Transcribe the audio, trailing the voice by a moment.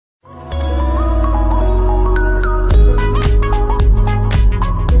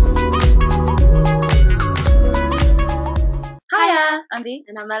Bobby.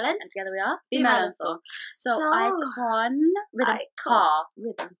 And I'm Melon. And together we are Be Melon for. So iKON Rhythm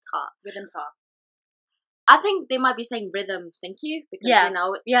Rhythm tar. Rhythm tar. I think they might be saying rhythm, thank you. Because, you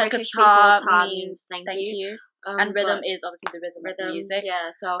know, British people, tar means thank you. And rhythm is obviously the rhythm of music. Yeah,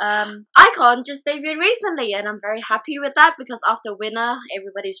 so iKON just debuted recently and I'm very happy with that because after Winner,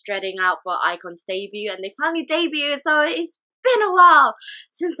 everybody's dreading out for iKON's debut and they finally debuted, so it's been a while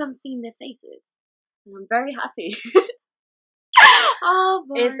since I've seen their faces. And I'm very happy. Oh,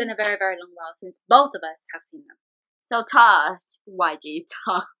 boys. It's been a very, very long while since both of us have seen them. So tar, YG,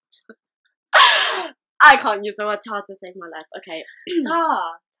 tar. I can't use the word tar to save my life. Okay.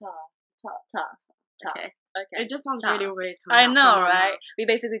 Tar. Okay. Okay. It just sounds tar. really weird. I know, right? We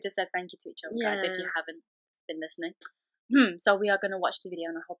basically just said thank you to each other, guys, if you haven't been listening. So we are going to watch the video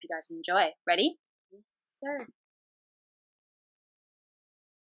and I hope you guys enjoy. Ready? Yes, sir.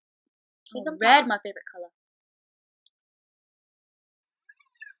 Oh, red, my favorite color.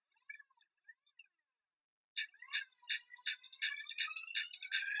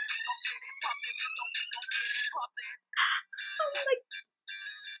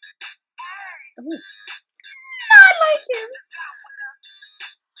 Oh, I like him.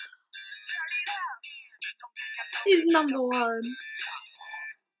 He's number one.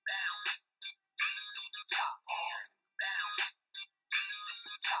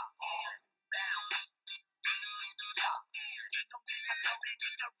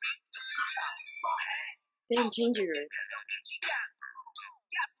 They didn't change your room.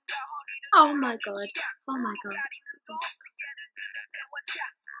 Oh my god. Oh my god.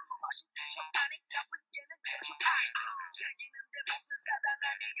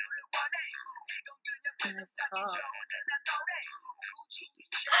 I'm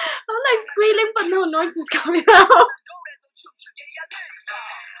like squealing but no noise is coming out.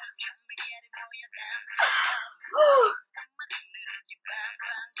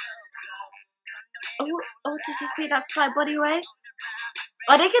 Oh, did you see that slight body wave?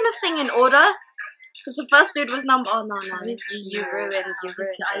 Are they gonna sing in order? Because the first dude was number. Oh no, you ruined. I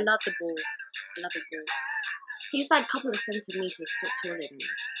love the ball. I love the ball. He's like a couple of centimeters taller than me.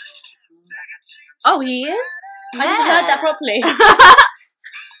 Oh, he is? I just heard that properly.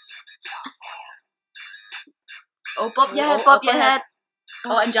 Oh, bob your head, bob your head.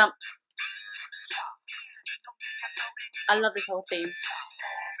 Oh, and jump. I love this whole theme.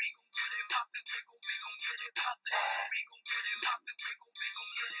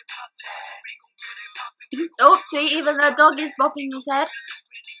 Oh, see, even the dog is bopping his head.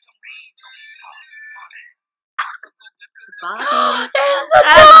 Bobby.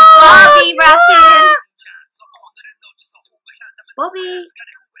 Bobby rapping. Bobby.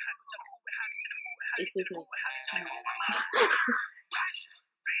 It's his name.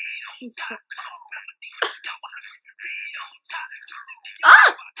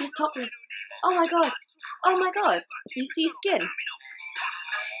 Ah! He's topless. Oh my god. Oh my god. You see skin?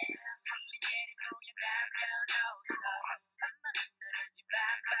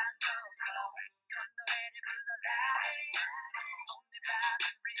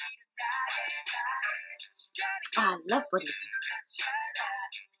 Oh, I love body.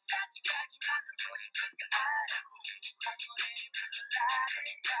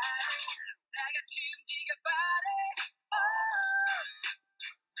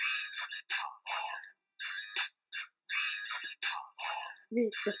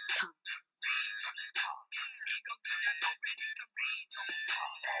 Read the tongue.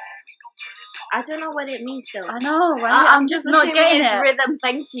 I don't know what it means though. I know, right? I'm just not getting it. Rhythm,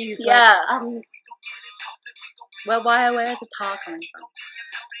 thank you. Yeah. Well, where is the tar coming from?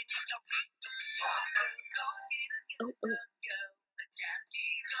 Oh.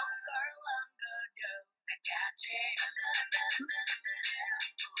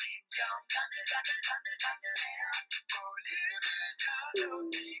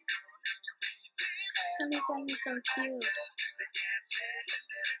 Everything is so cute.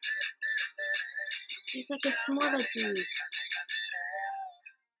 He's like a smaller dude.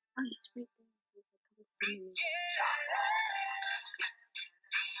 Oh, he's right there. He's like a little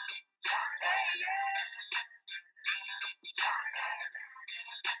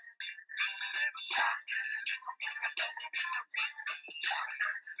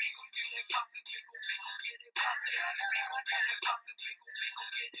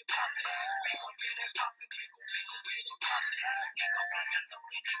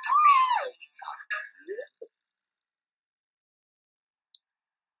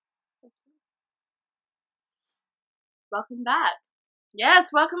Welcome back.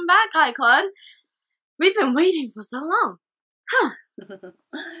 Yes, welcome back, iKON. We've been waiting for so long. Huh.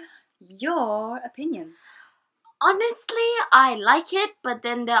 Your opinion. Honestly, I like it, but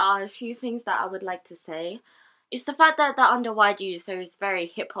then there are a few things that I would like to say. It's the fact that they're under YG, so it's very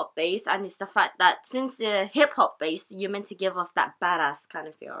hip-hop based, and it's the fact that since they're hip-hop based, you're meant to give off that badass kind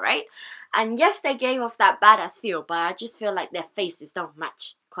of feel, right? And yes, they gave off that badass feel, but I just feel like their faces don't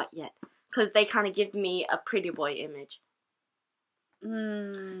match quite yet. Because they kind of give me a pretty boy image.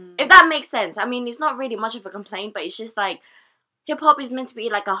 If that makes sense. I mean, it's not really much of a complaint, but it's just like, hip-hop is meant to be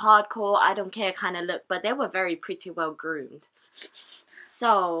like a hardcore, I don't care kind of look, but they were very pretty well groomed.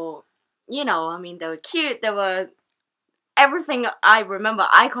 So, you know, I mean, they were cute, they were everything I remember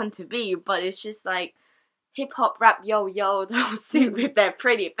iKON to be, but it's just like, hip-hop, rap, yo, don't suit with their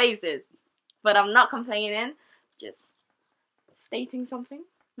pretty faces. But I'm not complaining, just stating something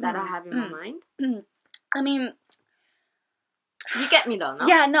that I have in my mind. I mean, you get me though, no?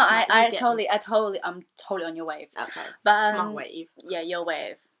 Yeah, no, I'm totally on your wave. Okay. But my wave. Yeah, your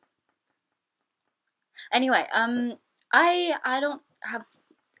wave. Anyway, I don't have.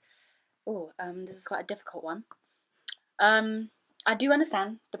 Oh, this is quite a difficult one. I do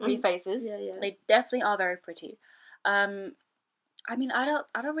understand the pretty faces. Yeah, yes. They definitely are very pretty. I mean, I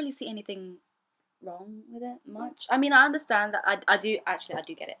don't really see anything wrong with it much. I mean, I understand that. I do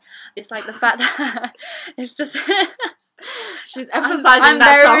get it. It's like the fact that it's just. She's emphasizing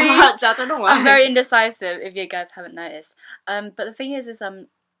that so much. I don't know why. I'm very indecisive, if you guys haven't noticed. But the thing is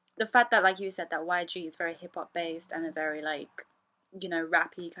the fact that, like you said, that YG is very hip hop based and a very, like, you know,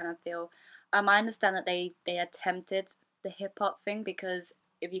 rappy kind of feel. I understand that they attempted the hip hop thing, because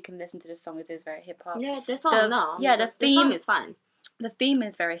if you can listen to the song, it is very hip hop. Yeah, the song, the theme, song is fine. The theme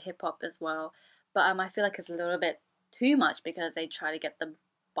is very hip hop as well, but I feel like it's a little bit too much, because they try to get the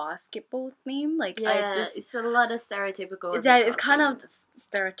basketball theme, like, it's a lot of stereotypical. Yeah, it's kind of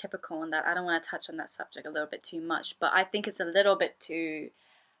stereotypical, and that I don't want to touch on that subject a little bit too much, but I think it's a little bit too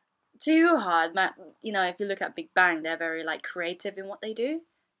hard. You know, if you look at Big Bang, they're very, like, creative in what they do,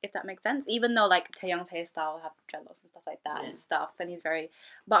 if that makes sense. Even though, like, Taeyong's hairstyle have dreadlocks and stuff like that and stuff, and he's very,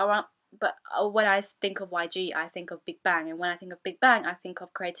 but when I think of YG, I think of Big Bang, and when I think of Big Bang, I think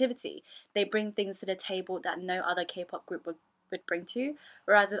of creativity. They bring things to the table that no other K-pop group would bring to,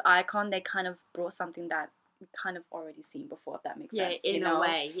 whereas with iKON, they kind of brought something that we kind of already seen before, if that makes sense. In a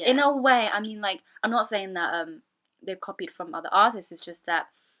way, yeah. In a way, I mean, like, I'm not saying that they've copied from other artists, it's just that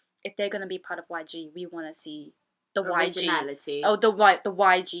if they're going to be part of YG, we want to see the originality. YG. Oh, the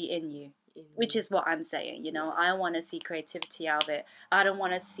YG in you. Which is what I'm saying, you know. I want to see creativity out of it. I don't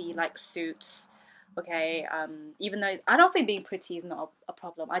want to see, like, suits, okay? Even though I don't think being pretty is not a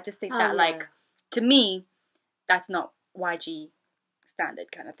problem. I just think that, like, to me, that's not YG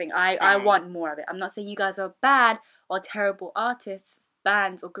standard kind of thing. I want more of it. I'm not saying you guys are bad or terrible artists,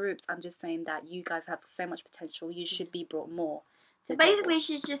 bands or groups. I'm just saying that you guys have so much potential. You should be brought more. So basically,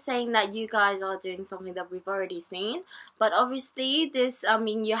 she's just saying that you guys are doing something that we've already seen. But obviously,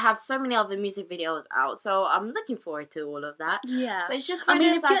 you have so many other music videos out, so I'm looking forward to all of that. Yeah. But it's just for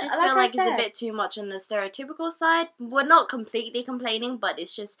this, I just feel like it's a bit too much on the stereotypical side. We're not completely complaining, but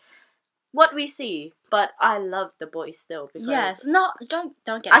it's just what we see. But I love the boys still. Because don't get me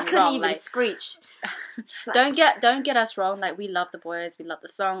wrong. I couldn't even screech. Don't get us wrong. Like, we love the boys, we love the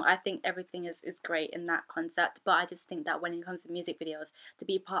song. I think everything is great in that concept. But I just think that when it comes to music videos, to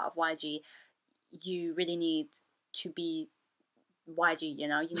be part of YG, you really need to be YG. You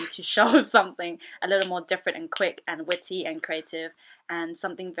know, you need to show something a little more different and quick and witty and creative, and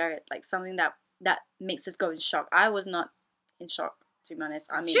something very, like, something that makes us go in shock. I was not in shock, to be honest.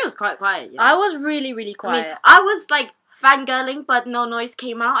 I mean, she was quite quiet. I was really, really quiet. I mean, I was like fangirling, but no noise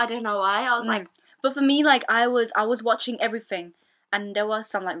came out. I don't know why. I was like, but for me, like, I was watching everything, and there was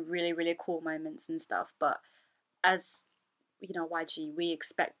some, like, really, really cool moments and stuff. But as you know, YG, we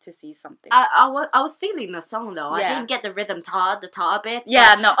expect to see something. I was feeling the song though. Yeah. I didn't get the rhythm the tar bit.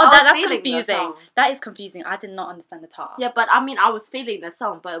 Yeah, no. Oh, that's confusing. That is confusing. I did not understand the tar. Yeah, but I mean, I was feeling the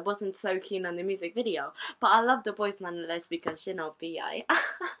song, but I wasn't so keen on the music video. But I love the boys nonetheless because, you know, BI.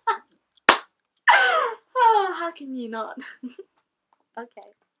 Oh, how can you not? Okay.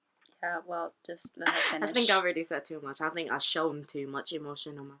 Yeah, well, just let her finish. I think I already said too much. I think I've shown too much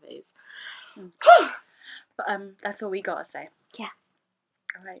emotion on my face. But that's all we gotta say. Yes.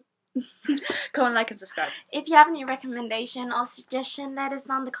 Alright. Come on, like and subscribe. If you have any recommendation or suggestion, let us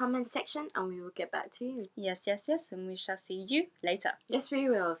know in the comment section and we will get back to you. Yes. And we shall see you later. Yes, we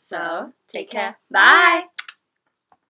will. So, take care. Bye.